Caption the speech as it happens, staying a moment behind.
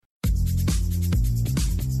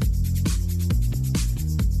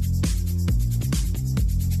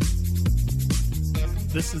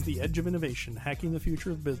This is The Edge of Innovation, Hacking the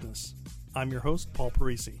Future of Business. I'm your host, Paul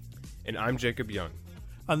Parisi. And I'm Jacob Young.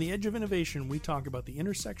 On The Edge of Innovation, we talk about the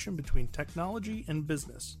intersection between technology and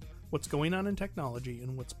business, what's going on in technology,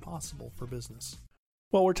 and what's possible for business.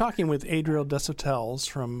 Well, we're talking with Adriel Desautels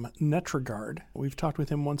from NetRegard. We've talked with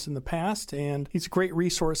him once in the past, and he's a great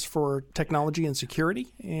resource for technology and security,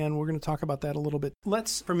 and we're going to talk about that a little bit.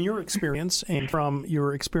 Let's, from your experience and from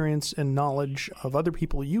your experience and knowledge of other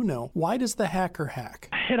people you know, why does the hacker hack?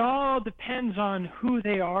 It all depends on who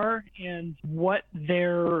they are and what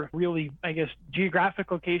their really,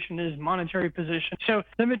 geographic location is, monetary position. So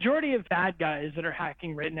the majority of bad guys that are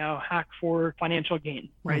hacking right now hack for financial gain,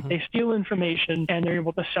 right? Mm-hmm. They steal information and they're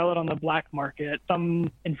able to sell it on the black market.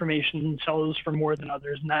 Some information sells for more than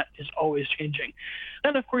others, and that is always changing.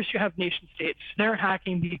 Then, of course, you have nation states. They're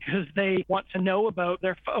hacking because they want to know about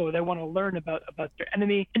their foe. They want to learn about their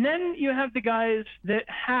enemy. And then you have the guys that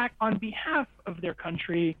hack on behalf of their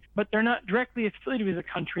country, but they're not directly affiliated with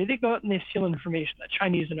the country. They go out and they steal information. The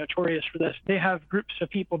Chinese are notorious for this. They have groups of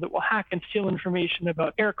people that will hack and steal information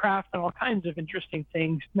about aircraft and all kinds of interesting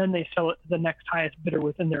things. And then they sell it to the next highest bidder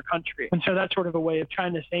within their country. And so that's sort of a way of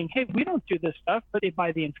China saying, hey, we don't do this stuff, but they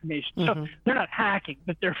buy the information. Mm-hmm. So they're not hacking,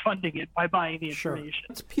 but they're funding it by buying the information. Sure.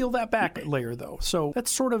 Let's peel that back a layer, though. So that's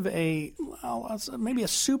sort of maybe a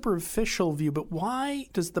superficial view, but why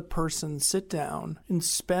does the person sit down and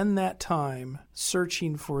spend that time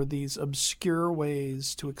searching for these obscure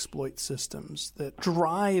ways to exploit systems that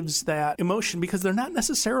drives that emotion? Because they're not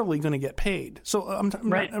necessarily going to get paid. So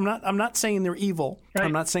I'm not saying they're evil. Right.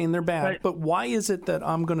 I'm not saying they're bad. Right. But why is it that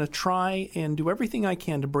I'm going to try and do everything I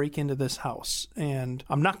can to break into this house, and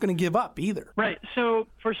I'm not going to give up either? Right. So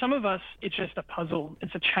for some of us, it's just a puzzle.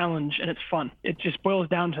 It's a challenge, and it's fun. It just boils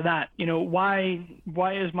down to that. You know, why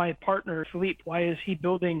is my partner, Philippe, why is he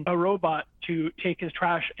building a robot to take his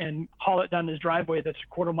trash and haul it down his driveway that's a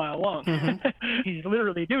quarter mile long? Mm-hmm. He's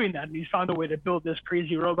literally doing that, and he's found a way to build this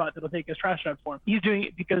crazy robot that'll take his trash out for him. He's doing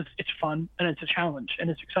it because it's fun, and it's a challenge, and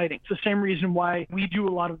it's exciting. It's the same reason why we do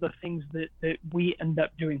a lot of the things that we end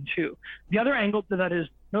up doing too. The other angle to that is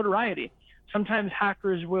notoriety. Sometimes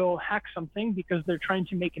hackers will hack something because they're trying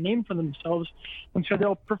to make a name for themselves, and so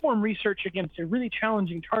they'll perform research against a really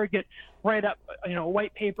challenging target, write up a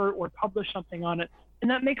white paper or publish something on it, and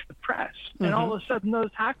that makes the press. Mm-hmm. And all of a sudden, those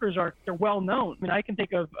hackers they're well known. I mean, I can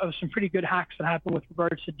think of some pretty good hacks that happen with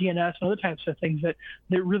regards to DNS and other types of things that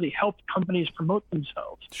really helped companies promote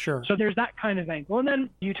themselves. Sure. So there's that kind of angle. And then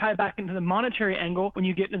you tie back into the monetary angle. When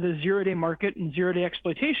you get into the zero-day market and zero-day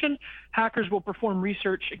exploitation, hackers will perform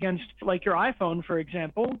research against, like your iPhone, for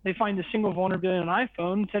example. They find a single vulnerability on an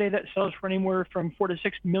iPhone. Today, that sells for anywhere from $4 to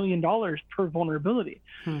 $6 million per vulnerability.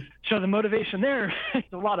 So the motivation there is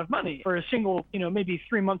a lot of money. For a single, maybe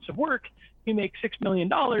 3 months of work, you make $6 million.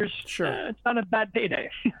 Sure. It's not a bad payday.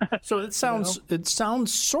 So it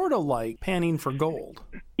sounds sort of like panning for gold.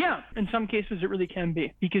 Yeah, in some cases it really can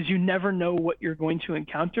be, because you never know what you're going to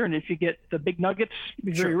encounter, and if you get the big nuggets,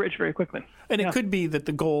 you're very rich very quickly. And it could be that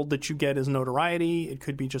the gold that you get is notoriety, it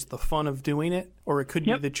could be just the fun of doing it, or it could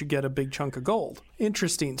be that you get a big chunk of gold.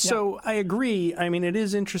 Interesting. Yep. So I agree. I mean, it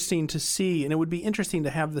is interesting to see, and it would be interesting to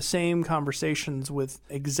have the same conversations with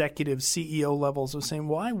executive CEO levels of saying,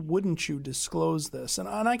 why wouldn't you disclose this? And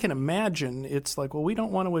I can imagine it's like, well, we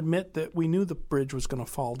don't want to admit that we knew the bridge was going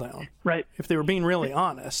to fall down. Right. If they were being really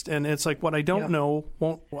honest. And it's like, what I don't know,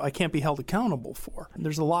 I can't be held accountable for. And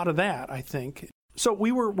there's a lot of that, I think. So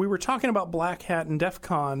we were talking about Black Hat and DEF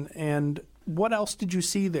CON, and what else did you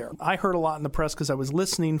see there? I heard a lot in the press because I was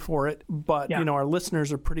listening for it, but our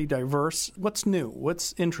listeners are pretty diverse. What's new?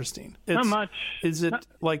 What's interesting? Not much. Is it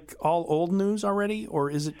like all old news already, or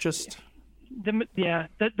is it just...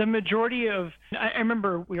 The majority of, I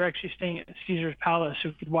remember we were actually staying at Caesar's Palace, so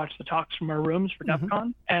we could watch the talks from our rooms for DEF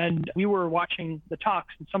CON, and we were watching the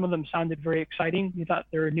talks, and some of them sounded very exciting. We thought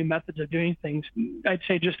there were new methods of doing things. I'd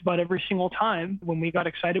say just about every single time when we got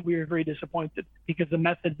excited, we were very disappointed, because the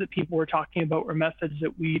methods that people were talking about were methods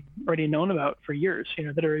that we'd already known about for years,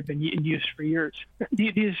 that had already been in use for years.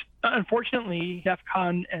 These, unfortunately, DEF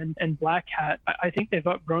CON and Black Hat, I think they've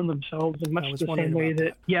outgrown themselves in much the same way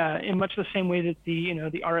in much the same way that the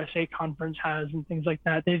RSA conference has and things like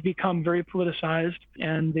that. They've become very politicized,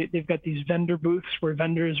 and they've got these vendor booths where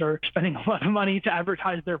vendors are spending a lot of money to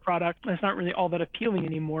advertise their product. It's not really all that appealing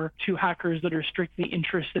anymore to hackers that are strictly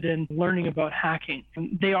interested in learning about hacking.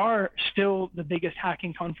 And they are still the biggest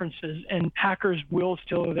hacking conferences, and hackers will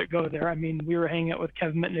still go there. I mean, we were hanging out with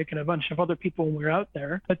Kevin Mitnick and a bunch of other people when we were out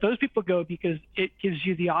there, but those people go because it gives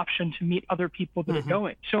you the option to meet other people that are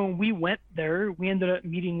going. So when we went there, we ended up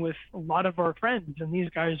meeting with a lot of our friends, and these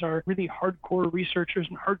guys are really hardcore hardcore researchers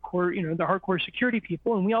and hardcore, the hardcore security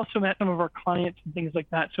people. And we also met some of our clients and things like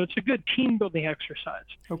that. So it's a good team building exercise.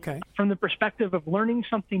 Okay. From the perspective of learning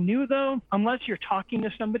something new, though, unless you're talking to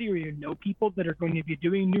somebody or you know people that are going to be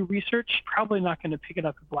doing new research, probably not going to pick it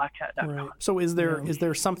up at blackhat.com. Right. So is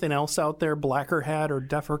there something else out there, Blacker Hat or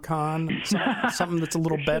DEFRCON, something that's a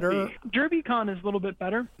little better? DerbyCon is a little bit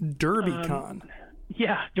better. DerbyCon.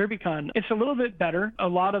 Yeah, DerbyCon. It's a little bit better. A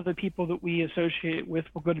lot of the people that we associate with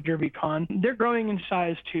will go to DerbyCon. They're growing in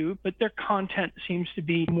size too, but their content seems to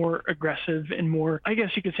be more aggressive and more, I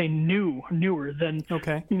guess you could say, newer than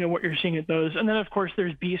what you're seeing at those. And then, of course,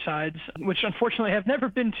 there's B-Sides, which unfortunately I've never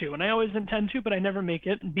been to, and I always intend to, but I never make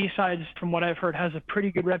it. B-Sides, from what I've heard, has a pretty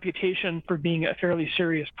good reputation for being a fairly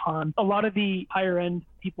serious con. A lot of the higher-end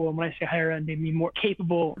people, and when I say higher end, I mean more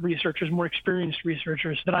capable researchers, more experienced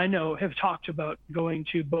researchers that I know have talked about going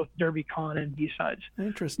to both DerbyCon and B-Sides.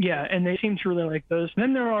 Interesting. Yeah, and they seem to really like those. And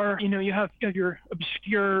then there are, you have your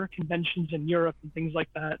obscure conventions in Europe and things like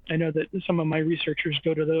that. I know that some of my researchers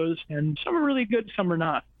go to those, and some are really good, some are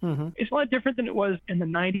not. Mm-hmm. It's a lot different than it was in the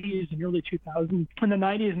 90s and early 2000s. In the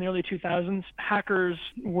 90s and early 2000s, hackers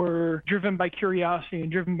were driven by curiosity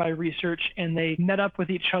and driven by research, and they met up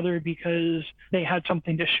with each other because they had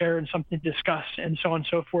something to share and something to discuss and so on and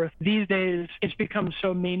so forth. These days, it's become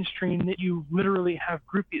so mainstream that you literally have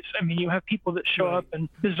groupies. I mean, you have people that show up in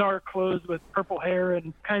bizarre clothes with purple hair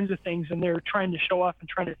and kinds of things, and they're trying to show off and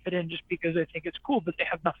trying to fit in just because they think it's cool, but they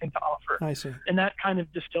have nothing to offer. I see. And that kind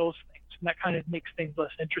of distills things. And that kind of makes things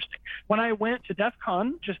less interesting. When I went to DEF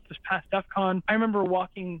CON, just this past DEF CON, I remember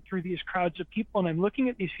walking through these crowds of people, and I'm looking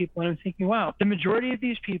at these people, and I'm thinking, wow, the majority of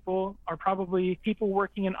these people are probably people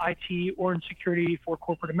working in IT or in security for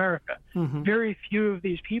corporate America. Mm-hmm. Very few of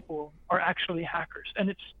these people are actually hackers. And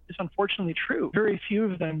it's unfortunately true. Very few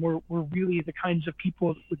of them were really the kinds of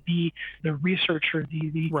people that would be the researcher,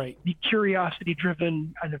 the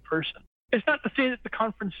curiosity-driven kind of person. It's not to say that the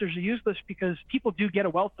conferences are useless, because people do get a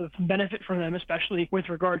wealth of benefit from them, especially with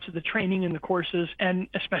regards to the training and the courses, and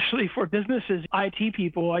especially for businesses. IT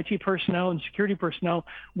people, IT personnel, and security personnel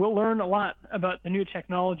will learn a lot about the new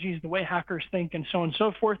technologies, the way hackers think, and so on and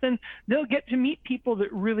so forth, and they'll get to meet people that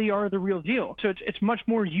really are the real deal. So it's much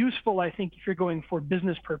more useful, I think, if you're going for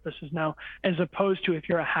business purposes now, as opposed to if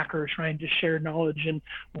you're a hacker trying to share knowledge and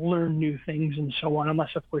learn new things and so on,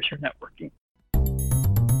 unless, of course, you're networking.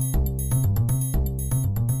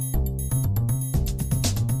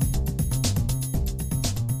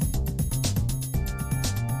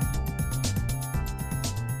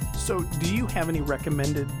 So do you have any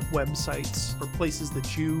recommended websites or places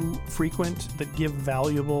that you frequent that give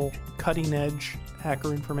valuable, cutting-edge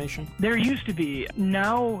hacker information? There used to be.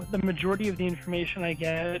 Now, the majority of the information I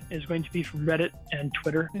get is going to be from Reddit and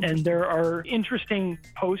Twitter. And there are interesting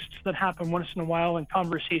posts that happen once in a while and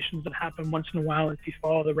conversations that happen once in a while if you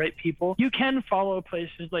follow the right people. You can follow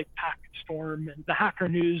places like PacketStorm and the Hacker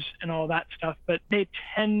News and all that stuff, but they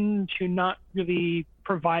tend to not really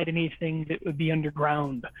provide anything that would be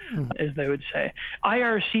underground, as they would say.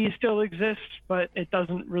 IRC still exists, but it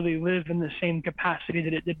doesn't really live in the same capacity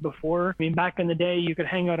that it did before. I mean, back in the day, you could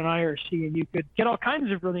hang out on IRC and you could get all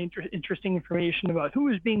kinds of really interesting information about who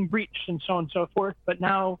is being breached and so on and so forth, but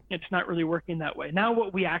now it's not really working that way. Now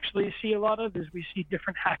what we actually see a lot of is we see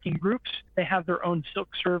different hacking groups. They have their own Silk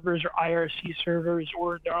servers or IRC servers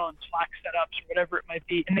or their own Slack setups or whatever it might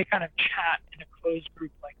be, and they kind of chat in a closed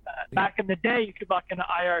group like that. Back in the day, you could log into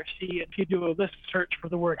IRC, and if you do a list search for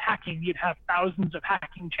the word hacking, you'd have thousands of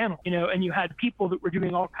hacking channels, and you had people that were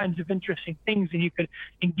doing all kinds of interesting things, and you could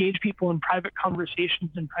engage people in private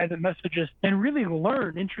conversations and private messages and really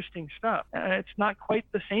learn interesting stuff. It's not quite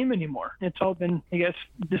the same anymore. It's all been, I guess,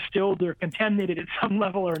 distilled or contaminated at some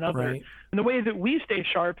level or another. Right. And the way that we stay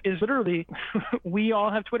sharp is literally we all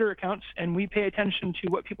have Twitter accounts, and we pay attention to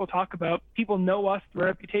what people talk about. People know us through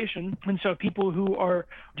reputation, and so people who are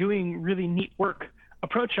doing really neat work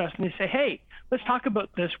approach us and they say, hey, let's talk about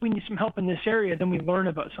this. We need some help in this area. Then we learn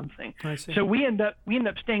about something. I see. So we end up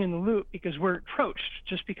staying in the loop because we're approached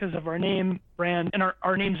just because of our name, brand, and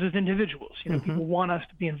our names as individuals. People want us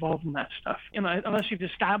to be involved in that stuff. Unless you've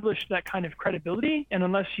established that kind of credibility, and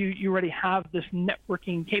unless you already have this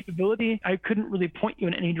networking capability, I couldn't really point you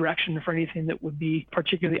in any direction for anything that would be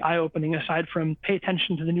particularly eye-opening, aside from pay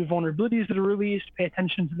attention to the new vulnerabilities that are released, pay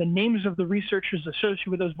attention to the names of the researchers associated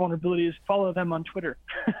with those vulnerabilities, follow them on Twitter.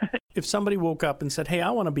 If somebody woke up and said, hey,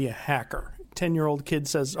 I want to be a hacker, 10-year-old kid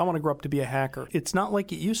says, I want to grow up to be a hacker, it's not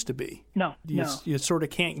like it used to be. No. You sort of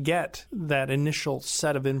can't get that initial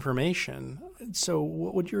set of information. So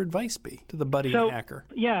what would your advice be to the budding hacker?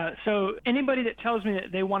 Yeah, so anybody that tells me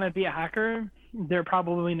that they want to be a hacker, they're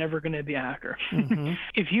probably never going to be a hacker. Mm-hmm.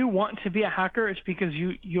 If you want to be a hacker, it's because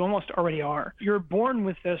you almost already are. You're born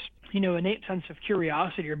with this, innate sense of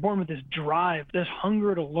curiosity. You're born with this drive, this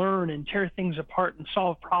hunger to learn and tear things apart and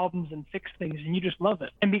solve problems and fix things, and you just love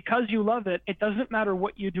it. And because you love it, it doesn't matter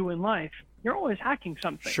what you do in life. You're always hacking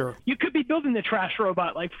something. Sure. You could be building the trash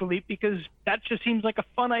robot like Philippe because that just seems like a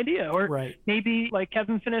fun idea. Or right. maybe like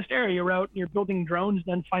Kevin Finisterre, you're building drones,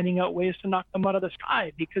 then finding out ways to knock them out of the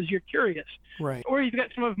sky because you're curious. Right. Or you've got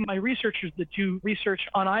some of my researchers that do research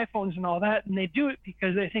on iPhones and all that, and they do it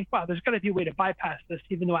because they think, wow, there's got to be a way to bypass this,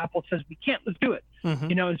 even though Apple says we can't. Let's do it.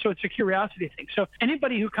 Mm-hmm. And so it's a curiosity thing. So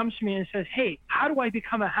anybody who comes to me and says, hey, how do I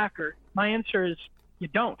become a hacker? My answer is, you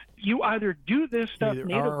don't. You either do this stuff either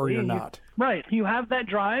natively, are or you're not. Right. You have that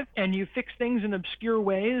drive and you fix things in obscure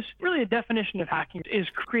ways. Really, a definition of hacking is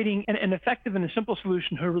creating an effective and a simple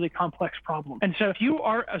solution to a really complex problem. And so if you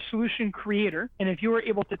are a solution creator, and if you are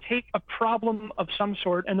able to take a problem of some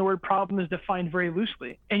sort, and the word problem is defined very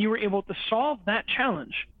loosely, and you were able to solve that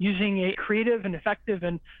challenge using a creative and effective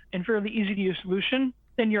and fairly easy to use solution,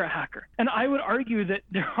 then you're a hacker. And I would argue that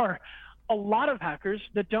there are a lot of hackers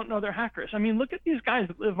that don't know they're hackers. I mean, look at these guys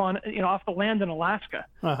that live on, off the land in Alaska.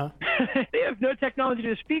 Uh-huh. They have no technology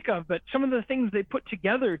to speak of, but some of the things they put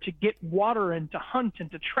together to get water and to hunt and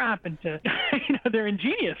to trap and to, they're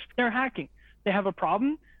ingenious. They're hacking. They have a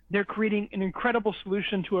problem. They're creating an incredible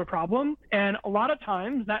solution to a problem. And a lot of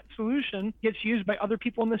times that solution gets used by other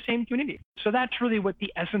people in the same community. So that's really what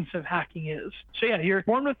the essence of hacking is. So yeah, you're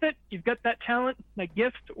born with it. You've got that talent, that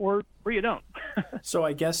gift, or you don't. So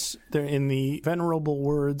I guess in the venerable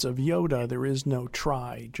words of Yoda, there is no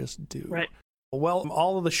try, just do. Right. Well,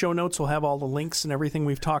 all of the show notes will have all the links and everything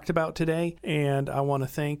we've talked about today. And I want to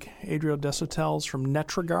thank Adriel Desautels from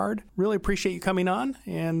Netrigard. Really appreciate you coming on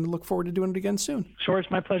and look forward to doing it again soon. Sure, it's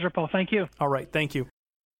my pleasure, Paul. Thank you. All right. Thank you.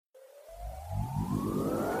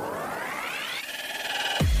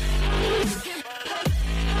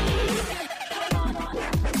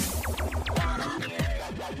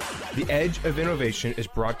 The Edge of Innovation is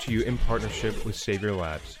brought to you in partnership with Savior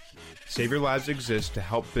Labs. Savior Labs exists to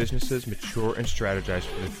help businesses mature and strategize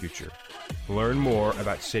for the future. Learn more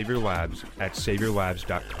about Savior Labs at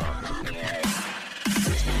saviorlabs.com.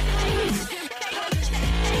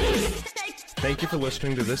 Thank you for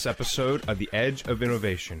listening to this episode of The Edge of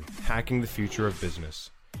Innovation, Hacking the Future of Business.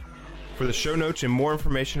 For the show notes and more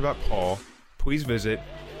information about Paul, please visit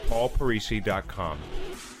paulparisi.com.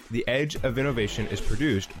 The Edge of Innovation is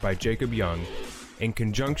produced by Jacob Young in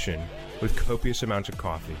conjunction with copious amounts of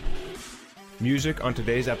coffee. Music on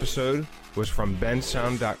today's episode was from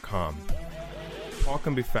bensound.com. Paul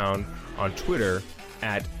can be found on Twitter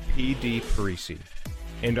at pdparisi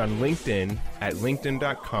and on LinkedIn at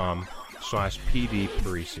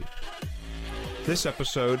linkedin.com/pdparisi. This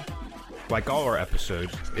episode, like all our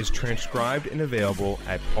episodes, is transcribed and available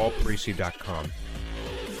at paulparisi.com.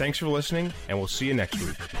 Thanks for listening, and we'll see you next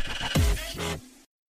week.